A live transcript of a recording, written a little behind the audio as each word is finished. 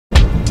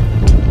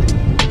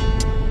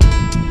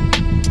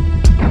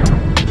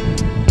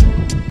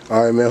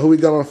All right, man. Who we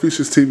got on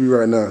Fucious TV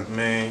right now?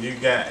 Man, you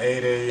got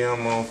 8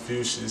 a.m. on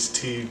Fucious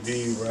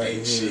TV right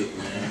here. Shit,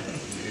 man.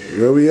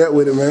 Where we at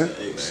with it, man?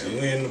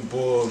 We in the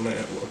board,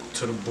 man. Welcome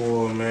to the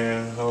board,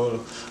 man. Hold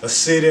on. A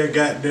city of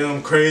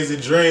goddamn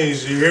crazy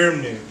dreams, you hear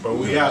me? But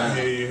we out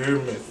here, you hear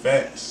me?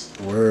 Facts.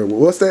 Word.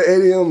 What's that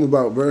 8 a.m.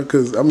 about, bro?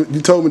 Because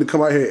you told me to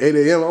come out here at 8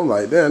 a.m. I'm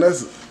like, damn,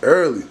 that's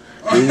early.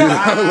 I'm like,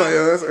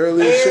 yo, that's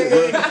early as shit,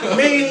 bro.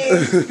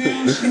 Means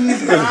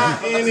by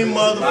any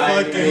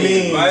motherfucking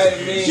means.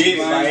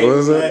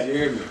 What's that?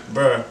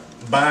 Bruh,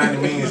 by any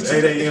means,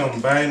 8 a.m.,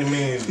 by any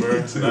means,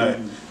 bruh. Like,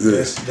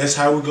 that's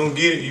how we gonna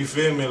get it, you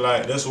feel me?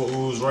 Like, that's what we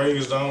was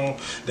raised on.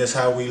 That's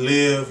how we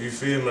live, you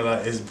feel me?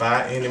 Like, it's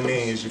by any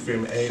means, you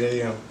feel me? 8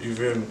 a.m., you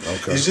feel me?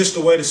 Okay. It's just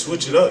the way to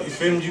switch it up, you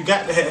feel me? You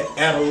got to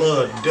add a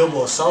little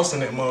double sauce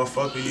in that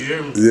motherfucker, you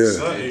hear me? Yeah.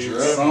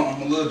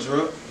 Something, a little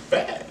drug.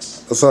 Facts.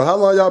 So how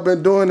long y'all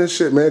been doing this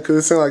shit, man? Because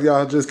it seems like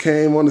y'all just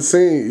came on the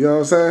scene, you know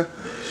what I'm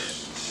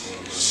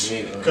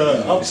saying?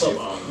 Cause I'm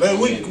talking, man,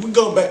 we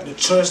go back to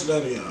trust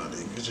none of y'all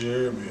niggas, you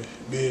hear me?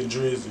 Being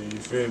Drizzy, you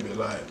feel me?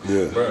 Like,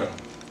 bro,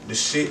 the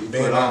shit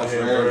been out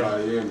here,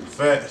 bro.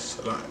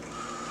 Facts, like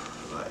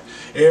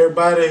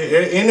everybody,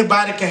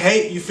 anybody can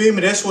hate, you feel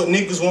me? That's what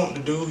niggas want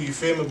to do, you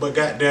feel me? But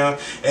goddamn,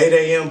 8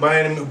 a.m.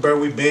 buying me, bro,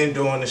 we been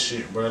doing the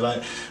shit, bro.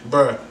 Like,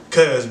 bro,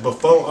 cause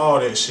before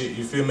all that shit,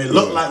 you feel me? It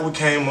looked like we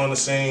came on the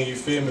scene, you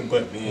feel me?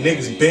 But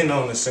niggas been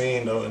on the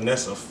scene though, and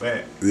that's a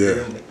fact. You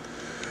feel me?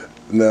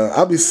 Now,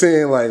 I be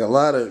seeing like a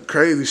lot of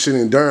crazy shit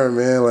in Durham,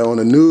 man. Like on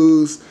the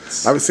news,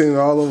 I be seeing it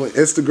all over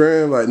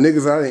Instagram. Like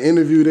niggas out in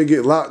interview, they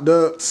get locked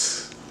up.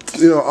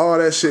 You know, all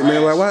that shit,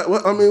 man. Like,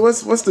 what? I mean,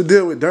 what's the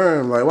deal with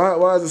Durham? Like,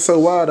 why is it so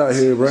wild out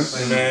here, bro?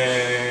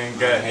 Man,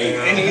 goddamn.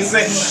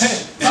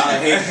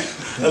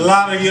 A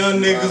lot of young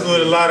niggas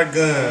with a lot of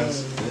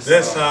guns.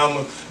 That's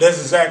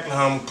exactly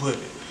how I'm gonna put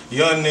it.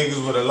 Young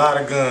niggas with a lot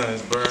of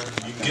guns, bro.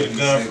 You can get a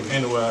gun from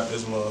anywhere out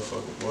this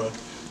motherfucker, boy.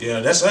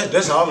 Yeah,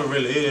 that's all it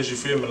really is. You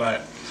feel me?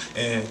 Like,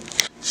 and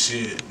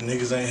shit,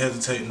 niggas ain't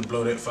hesitating to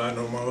blow that fire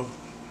no more.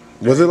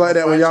 Was it like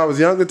that when y'all was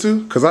younger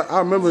too? Cause I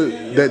remember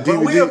that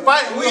DVD. We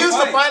used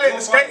to fight at the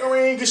skating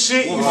ring and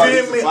shit. You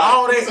feel me?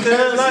 All that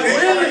stuff. Like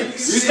really,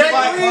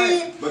 skating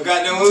ring. But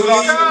goddamn, we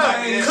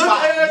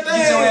cook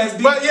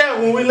everything. But yeah,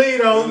 when we leave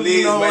though,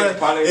 you know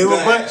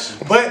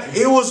but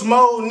it was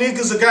more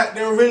niggas that got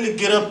them really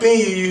get up in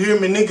you. You hear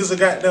me? Niggas that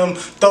got them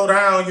throw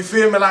down. You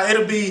feel me? Like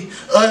it'll be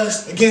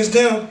us against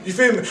them. You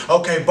feel me?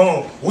 Okay,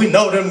 boom. We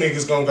know them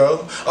niggas gonna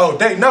go. Oh,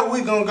 they know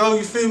we gonna go.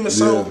 You feel me?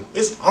 So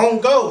it's on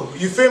go.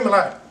 You feel me?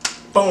 Like.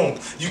 Boom,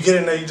 you get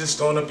in there, you just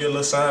throwing up your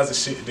little signs and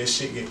shit, that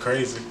shit get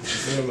crazy. You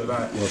feel me?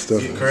 Like,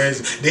 get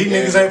crazy. These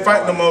niggas ain't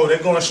fighting no more. They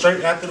going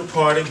straight after the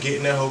party,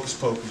 getting that hocus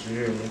pocus, you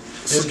hear me?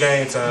 It's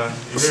game time,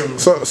 you hear me?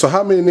 So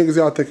how many niggas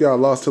y'all think y'all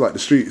lost to like the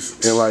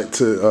streets and like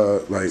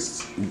to like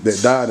that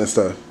died and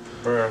stuff?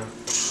 Bruh,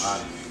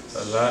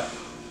 a lot.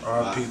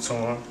 R.I.P.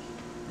 Torn.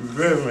 You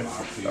feel me?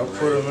 I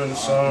put him in the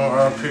song,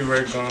 R.I.P.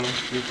 Ray Gunner,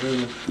 you feel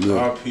me?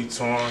 R.I.P.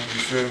 Torn,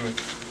 you feel me?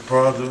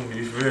 Brother,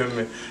 you feel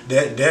me?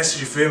 That's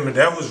you feel me?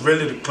 That was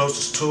really the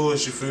closest to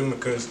us, you feel me?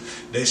 Cause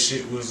that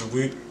shit was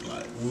we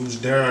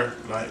was there,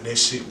 like that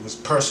shit was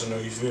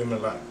personal, you feel me?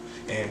 Like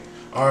and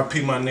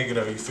R.P. my nigga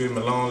though, you feel me?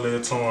 Long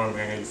live Torn,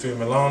 man, you feel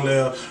me? Long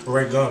live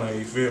Ray Gunner,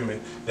 you feel me?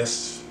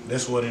 That's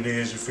what it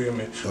is, you feel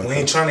me? Okay. We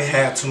ain't trying to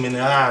have too many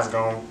eyes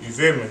gone, you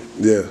feel me?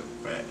 Yeah.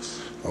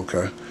 Facts.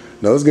 Okay.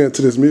 Now let's get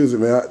into this music,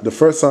 man. The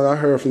first song I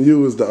heard from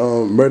you was the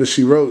Murder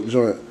She Wrote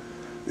joint.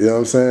 You know what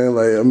I'm saying?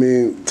 Like, I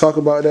mean, talk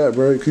about that,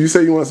 bro. Cause you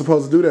said you weren't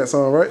supposed to do that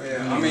song, right?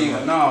 Yeah, I mean,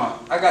 no.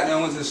 I got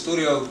down, went to the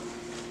studio.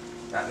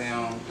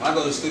 Goddamn, when I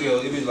go to the studio,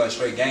 it be like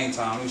straight game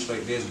time. It be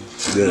straight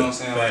business. You know what I'm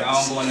saying? Like, I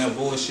don't go in there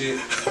bullshit.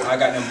 I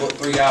got them booked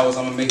 3 hours.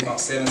 I'm gonna make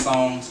about 7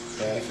 songs.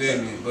 You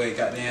feel me? But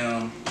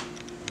goddamn,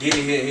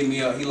 Diddy hit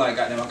me up. He like,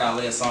 goddamn, I gotta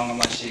lay a song. I'm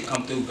like, shit,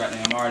 come through.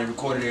 Goddamn, I already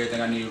recorded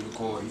everything I needed to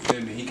record. You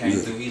feel me? He came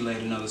through. He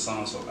laid another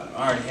song. So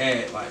I already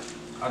had like,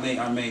 I think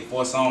I made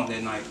 4 songs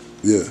that night.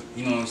 Yeah.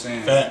 You know what I'm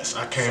saying? Facts.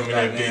 I came in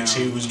that bitch,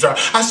 he was dry.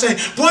 I say,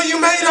 boy,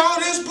 you made all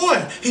this, boy.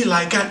 He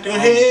like, goddamn,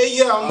 hell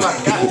yeah. I'm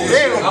like,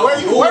 goddamn, where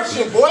you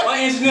working, boy? My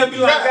engineer be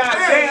like,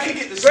 goddamn, he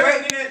get the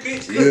straight in that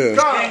bitch. Yeah.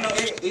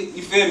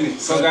 You feel me?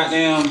 So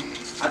goddamn,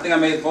 I think I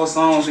made 4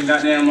 songs and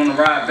goddamn on the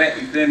ride back,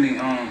 you feel me?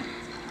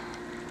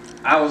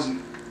 I was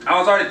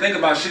already thinking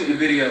about shooting the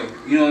video,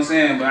 you know what I'm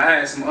saying? But I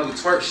had some other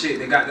twerk shit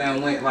that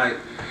goddamn went like,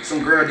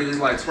 some girl did this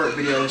like twerk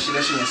video and shit.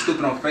 That shit went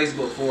stupid on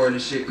Facebook for her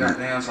and shit,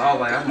 goddamn. So I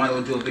was like, I might as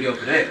well do a video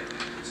for that.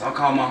 So I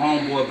called my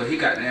homeboy, but he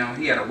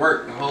had to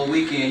work the whole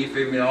weekend, you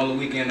feel me? The only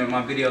weekend that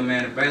my video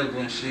man available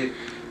and shit.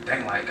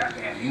 They like,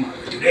 goddamn, you might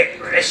as well do that,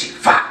 bro. That shit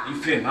fire, you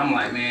feel me? I'm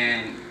like,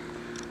 man,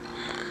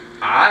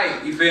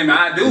 alright, you feel me?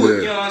 I do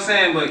it, you know what I'm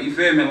saying? But you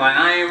feel me? Like,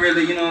 I ain't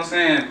really, you know what I'm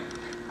saying?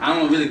 I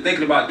don't really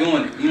thinking about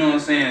doing it, you know what I'm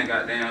saying?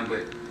 Goddamn,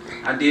 but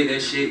I did that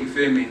shit, you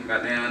feel me?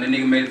 Goddamn, the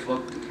nigga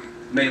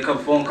made a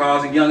couple phone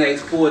calls and young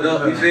X pulled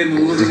up, you feel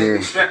me? We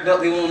was strapped up,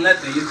 they want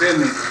nothing, you feel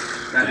me?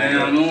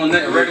 Goddamn, no one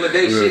nothing, regular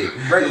day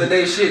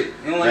shit.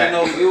 They don't want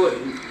no,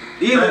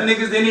 These little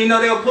niggas didn't even know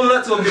they were pulling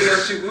up to a video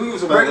shoot. We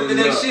was working to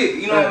that shit.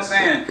 You know what I'm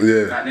saying?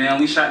 Yeah. Goddamn,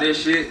 we shot that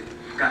shit.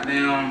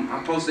 Goddamn,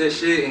 I posted that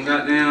shit and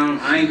goddamn,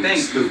 I ain't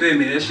think. You feel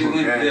me? That shit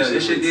went. Yeah,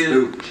 that shit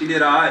did. She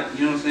did alright.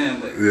 You know what I'm saying?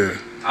 But yeah.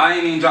 I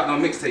ain't even dropped no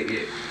mixtape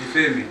yet. You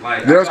feel me?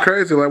 Like that's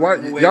crazy. Like why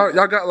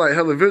y'all got like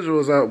hella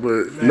visuals out,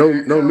 but no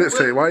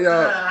mixtape. Why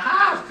y'all?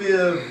 How I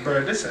feel,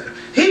 bro.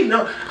 He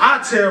know. I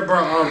tell bro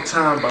all the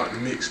time about the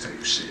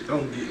mixtape shit.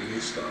 Don't get me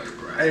started,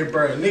 bro. Hey,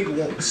 bro, nigga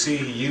want to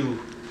see you.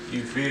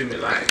 You feel me?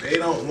 Like they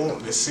don't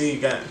want to see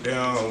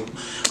goddamn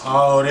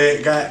all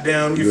that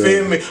goddamn. You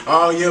feel me?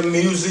 All your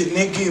music,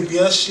 nigga. If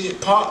your shit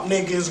pop,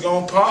 nigga, it's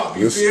gonna pop.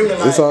 You feel me?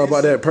 Like, it's all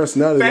about that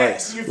personality.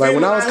 Facts, like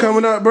when I was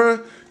coming up, bro.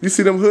 You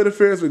see them hood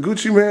affairs with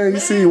Gucci, man. You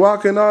see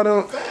walking all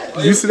them.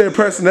 You see their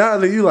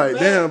personality. You like,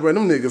 damn, bro.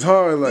 Them niggas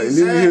hard. Like,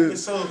 exactly.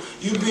 So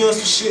you be on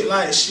some shit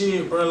like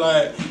shit, bro.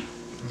 Like,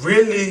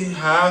 really,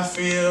 how I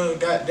feel.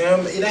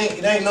 Goddamn,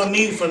 it ain't no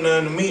need for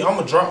nothing to me.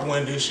 I'ma drop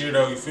one this year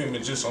though. You feel me?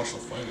 Just on some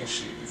funny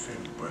shit. You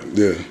feel me, bro?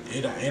 Yeah.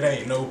 It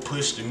ain't no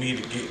push to me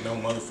to get no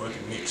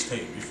motherfucking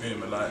mixtape. You feel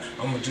me? Like,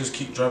 I'ma just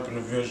keep dropping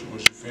the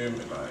visuals. You feel me?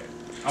 Like,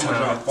 I'ma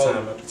drop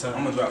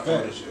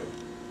 4 this year.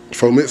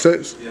 4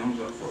 mixtapes? Yeah, I'm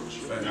gonna drop 4 this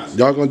year.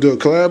 Y'all gonna do a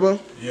collabo?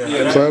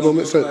 Yeah. Collabo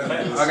mixtape?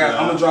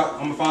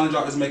 I'm finally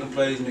drop this Making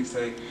Plays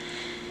mixtape.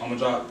 I'm gonna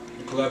drop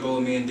the collabo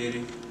with me and Diddy.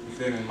 You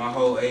feel me? My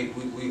whole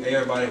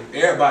everybody.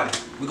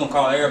 We gonna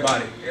call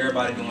everybody.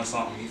 Everybody doing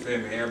something. You feel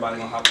me? Everybody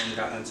gonna hop on the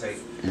goddamn tape.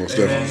 Most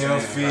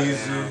definitely.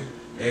 Feezy.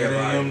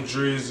 Everybody.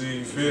 Drizzy,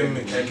 you feel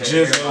me?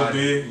 Jizzle,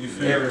 big, you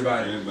feel me?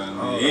 Everybody.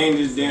 You ain't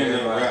just damn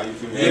that rap, you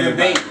feel me?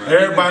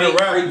 Everybody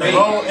rap. The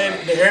whole,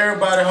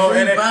 everybody whole,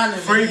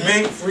 free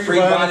Bink, free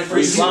Bonnie,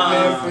 free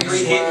Slime,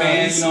 free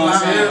Hitman, you know what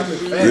I'm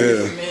saying?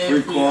 Yeah.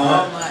 Free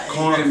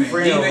Corn.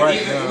 Free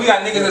we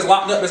got niggas that's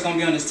locked up that's gonna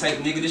be on this tape,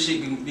 nigga. This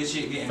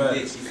shit getting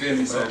lit, you feel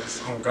me? So,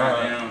 oh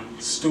God,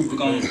 stupid. We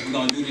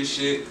gonna do this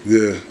shit. Yeah.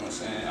 You know what I'm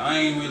saying? I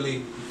ain't really,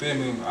 you feel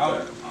me?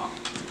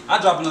 I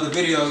drop another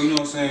video, you know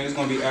what I'm saying? It's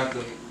gonna be after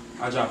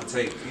I drop a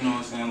tape, you know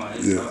what I'm saying?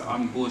 Like,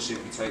 I'm bullshit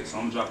with tape, so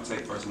I'm gonna drop a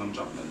tape first and I'm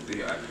gonna drop another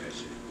video after that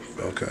shit.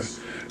 Okay.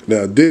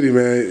 Now, Diddy,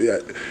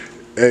 man,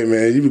 hey,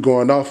 man, you be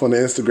going off on the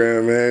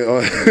Instagram, man.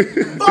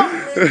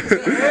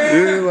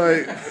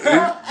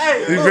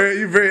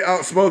 You very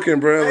outspoken,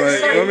 bro.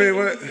 Like, I mean,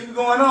 what? What's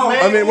going on?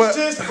 Man, I mean, what?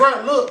 Just,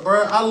 bro, look,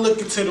 bro, I look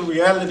into the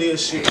reality of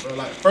shit, bro.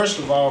 Like, first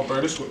of all,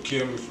 bro, this what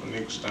killed me from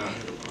niggas down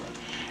here, bro.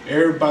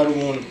 Everybody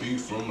wanna be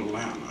from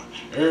Atlanta.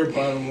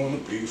 Everybody wanna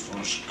be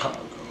from Chicago.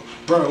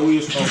 Bro, we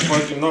is from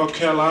fucking North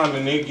Carolina,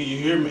 nigga. You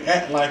hear me?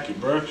 Act like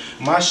it, bro.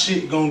 My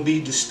shit gonna be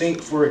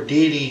distinct for a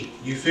Diddy.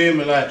 You feel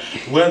me? Like,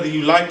 whether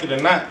you like it or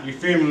not, you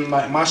feel me?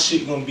 Like, my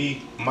shit gonna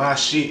be my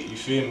shit. You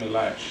feel me?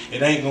 Like,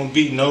 it ain't gonna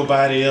be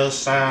nobody else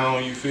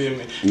sound. You feel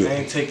me? I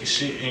ain't taking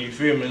shit and you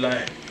feel me?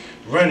 Like,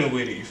 running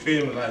with it, you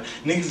feel me? Like,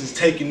 niggas is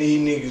taking these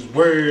niggas'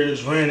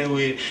 words, running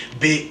with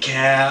big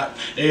cap.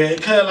 Yeah,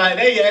 cause like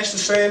they actually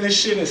saying this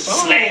shit in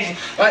songs.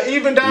 Like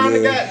even down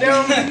the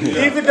goddamn,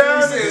 even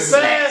down the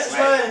sides,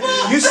 like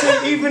you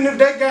see, even if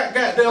they got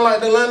goddamn like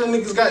the Atlanta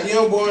niggas got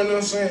young boy, you know what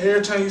I'm saying?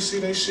 Every time you see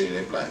that shit,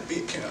 they be like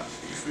big cap.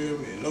 You feel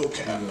me? No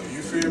cap.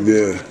 You feel me?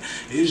 Yeah. Like,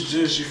 it's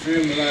just, you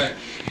feel me? Like,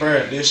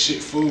 bruh, that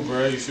shit fool,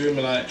 bruh. You feel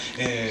me? Like,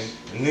 and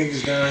the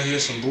niggas down here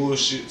some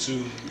bullshit too.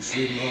 You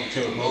feel me? I don't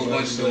care what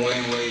nobody say.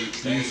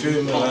 You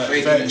feel me?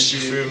 Like, facts, you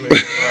feel me?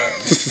 Like,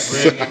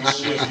 real nigga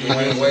shit, you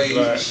feel me?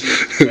 Like,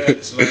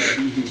 facts, like,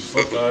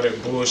 fuck all that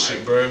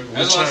bullshit, bruh.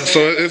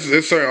 So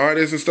it's certain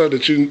artists and stuff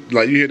that you,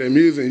 like, you hear their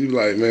music and you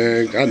like,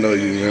 man, I know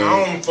you, man.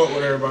 I don't fuck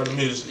with everybody's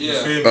music. You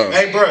feel me?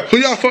 Hey, bruh. Who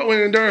y'all fuck with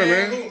in Durham,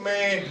 man?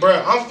 Man,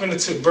 bruh, I'm finna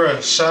tip, bruh.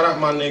 Shout out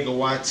my nigga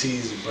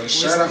YTZ, bro.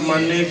 Shout out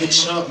my nigga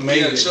Chump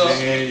made it,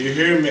 man. You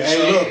hear me?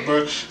 Hey, look,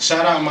 bro.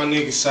 Shout out my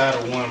nigga Side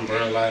of One,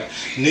 bro. Like,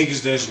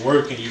 niggas that's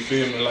working, you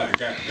feel me? Like,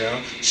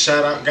 goddamn.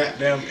 Shout out,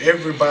 goddamn,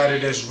 everybody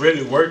that's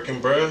really working,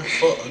 bro.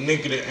 Fuck a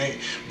nigga that ain't,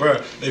 bro.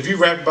 If you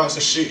rap about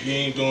some shit you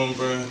ain't doing,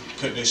 bro,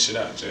 cut that shit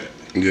out, Jack.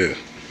 Yeah.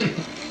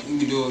 You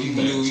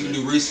can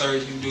do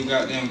research, you can do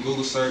goddamn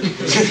Google search. You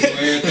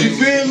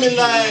feel me?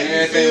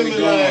 Like,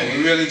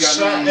 we really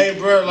got hey,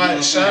 bro,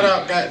 like, shout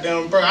out,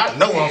 goddamn, bro. I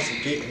know I'm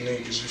forgetting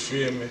niggas, you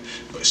feel me?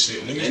 But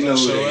shit, niggas don't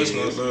show us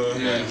no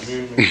love. Yeah. You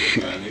feel me?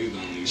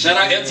 Shout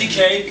out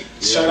FTK.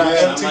 Shout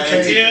out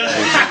FTK. Yeah.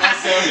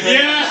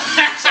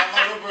 Shout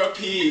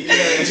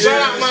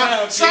out my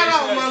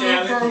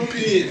little bro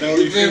P.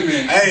 You feel me?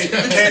 Hey,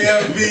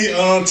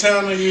 KFB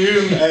Tanner, you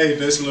hear me? Hey,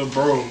 that's little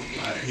bro.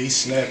 Like, he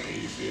snapping.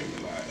 You feel me?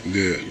 Like,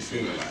 yeah. You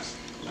feel me?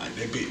 Like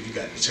that bitch, you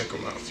got to check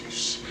him out,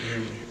 Fucious. You hear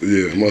me?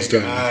 Yeah, most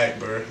definitely. Alright,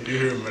 bro. You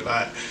hear me?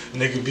 Like,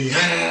 nigga be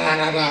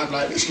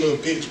like this little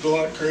bitch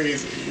going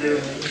crazy. You hear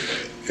me?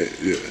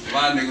 Yeah. A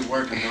lot of niggas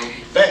working though.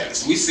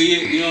 Facts. We see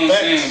it, you know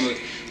what I'm saying?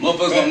 But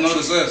motherfuckers don't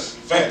notice us.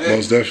 Facts.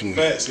 Most definitely.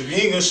 Facts. If you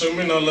ain't gonna show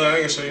me no love, I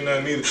ain't gonna show you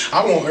nothing either.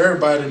 I want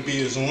everybody to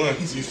be as one.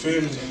 You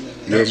feel me?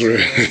 That's real.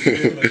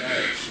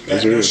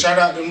 That's real. Shout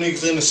out them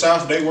niggas in the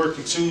South, they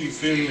working too, you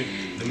feel me?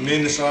 The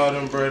Menace, all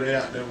them, bro, they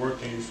out there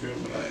working, you feel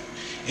me? Like,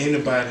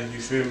 anybody, you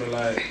feel me?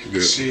 Like,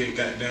 shit,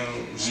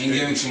 goddamn. You ain't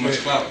giving too much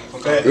clout.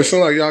 It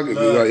sounds like y'all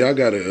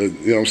got a, you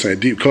know what I'm saying,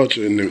 deep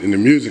culture in the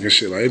music and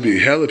shit. Like, it be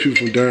hella people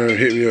from Durham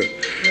hit me up.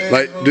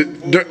 Like,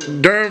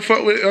 Durham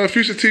fuck with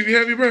Fucious TV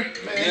heavy, bro? Man,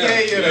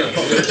 yeah.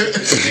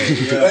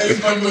 Let me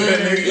fuck with that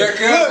nigga.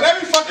 Let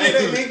me fuck with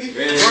that nigga.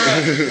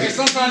 Hey,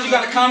 sometimes you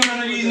gotta comment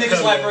on these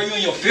niggas like, bro, you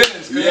in your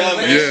feelings. Cause let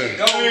that shit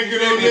go. You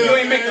feel me? If you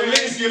ain't make the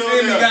list, you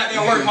feel me?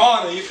 Goddamn work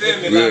harder, you feel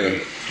me?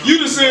 Like, you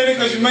just saying it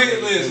because you made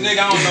the list, nigga.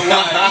 I don't know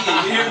why.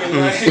 You hear me?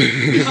 Like,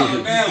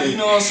 damn, you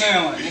know what I'm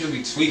saying? Like, niggas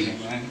be tweaking,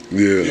 man.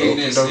 Yeah.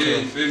 You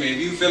feel me? If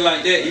you feel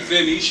like that, you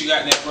feel me? You should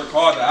goddamn work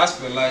harder. I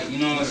feel like, you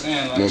know what I'm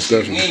saying? Like, most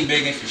definitely. We ain't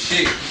begging for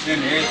shit. You feel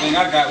me? Everything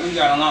I got, we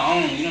got on our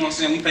own. You know what I'm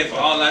saying? We pay for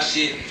all that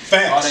shit.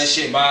 Facts. All that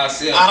shit by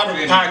ourselves. Out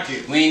of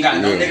pocket. We ain't got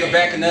no nigga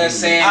backing us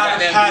saying,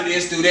 goddamn, do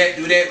this, do that,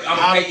 do that. I'm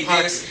gonna pay you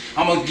this.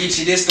 I'm gonna get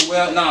you this to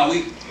well. Nah,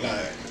 we.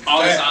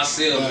 All this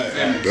ourselves,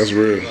 that's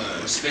real.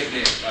 Respect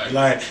that.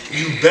 Like,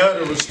 you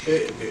better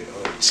respect it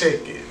or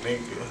check it,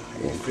 nigga.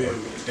 You feel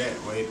me? That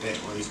way again,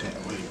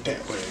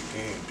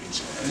 bitch.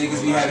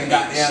 Niggas be having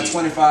goddamn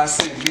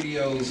 25-cent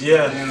videos.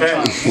 Yeah,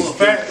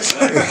 facts.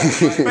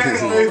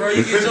 Bro,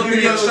 you get your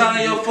video shot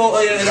on your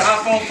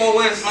iPhone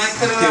 4S, man.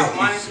 Cut it out,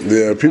 man.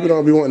 Yeah, people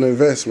don't be wanting to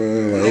invest,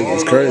 man. Like,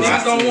 it's crazy.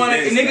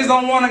 Niggas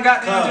don't want to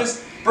goddamn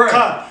just, bro.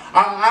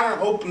 I done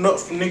open up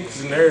for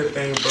niggas and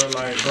everything, bro.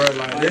 Like,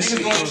 that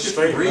shit goes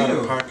straight out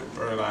of pocket,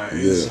 bro. Like,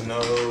 it's no,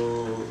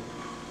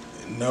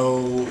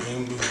 you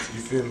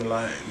feel me?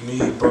 Like, me,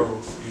 bro,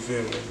 you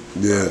feel me?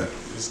 Yeah. Like,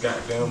 it's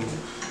goddamn,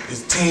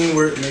 it's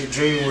teamwork, make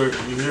dream work,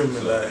 you hear me?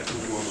 Like,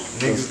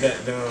 niggas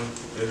goddamn,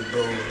 it's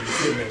bro, you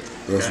feel me?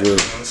 That's real.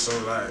 So,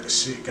 like,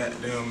 shit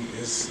goddamn,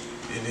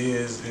 it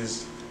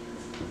is,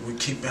 we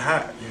keep it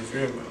hot, you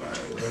feel me?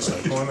 Like, that's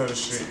the point of the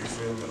shit, you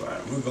feel me?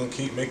 Like, we gonna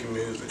keep making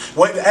music.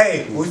 Wait,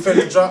 hey, I'm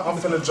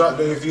finna drop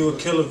the If You a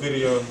Killer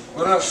video.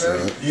 What up, sir?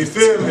 You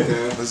feel me?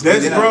 That's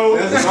bro.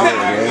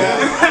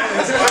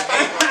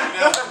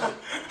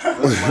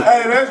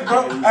 Hey, that's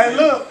bro. Hey,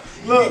 look,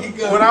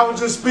 when I was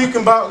just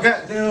speaking about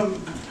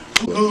goddamn.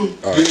 He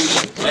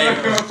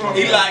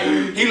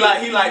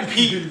like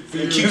Pete from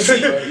QC.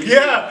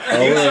 Yeah,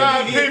 he's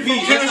trying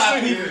Pete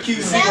from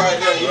QC right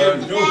there.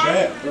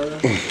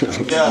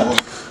 Yeah.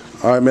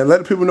 All right, man. Let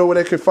the people know where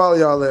they can follow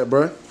y'all at,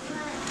 bro.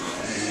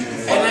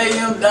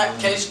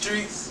 NAM.K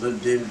Streets. Lil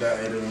Diddy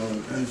died you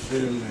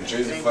feel me?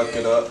 Drizzy fuck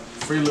it up.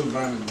 Free Lil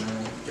Bunny, man.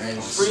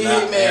 Free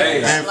Hitman.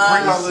 Man,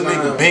 free my little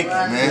nigga Bank,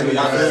 man.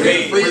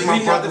 Free my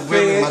brother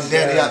Willie, my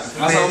daddy out the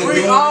feds.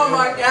 Free all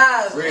my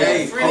guys.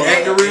 Hey,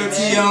 at the real T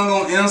Young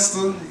on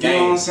Insta, you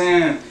know what I'm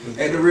saying?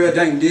 At the real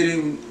Dank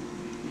Diddy,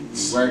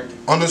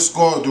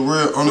 Underscore the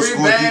real underscore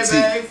free bad DT.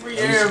 bag, free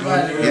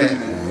everybody.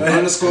 Yeah.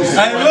 underscore.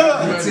 Hey,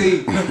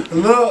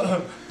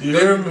 look, you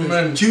hear me,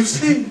 man?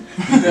 QC.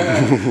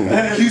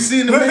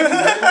 QC in the mix,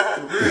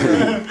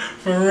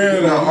 for real.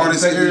 You know,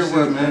 artists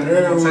everywhere, man.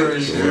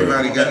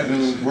 Everybody got to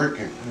do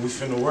working. We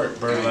finna work,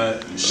 bro.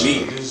 Like,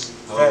 shit, we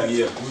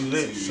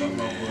lit.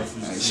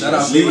 Shout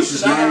out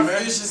Fucious,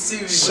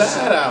 man.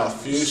 Shout out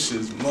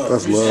Fucious, mother.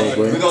 That's love,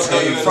 bro. We gonna throw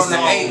you in From the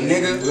 8,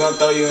 nigga. We gonna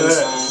throw you in the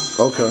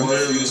song. Okay.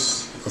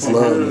 That's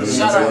love, man.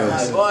 Shout out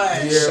my boy.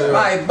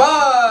 My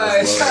boy.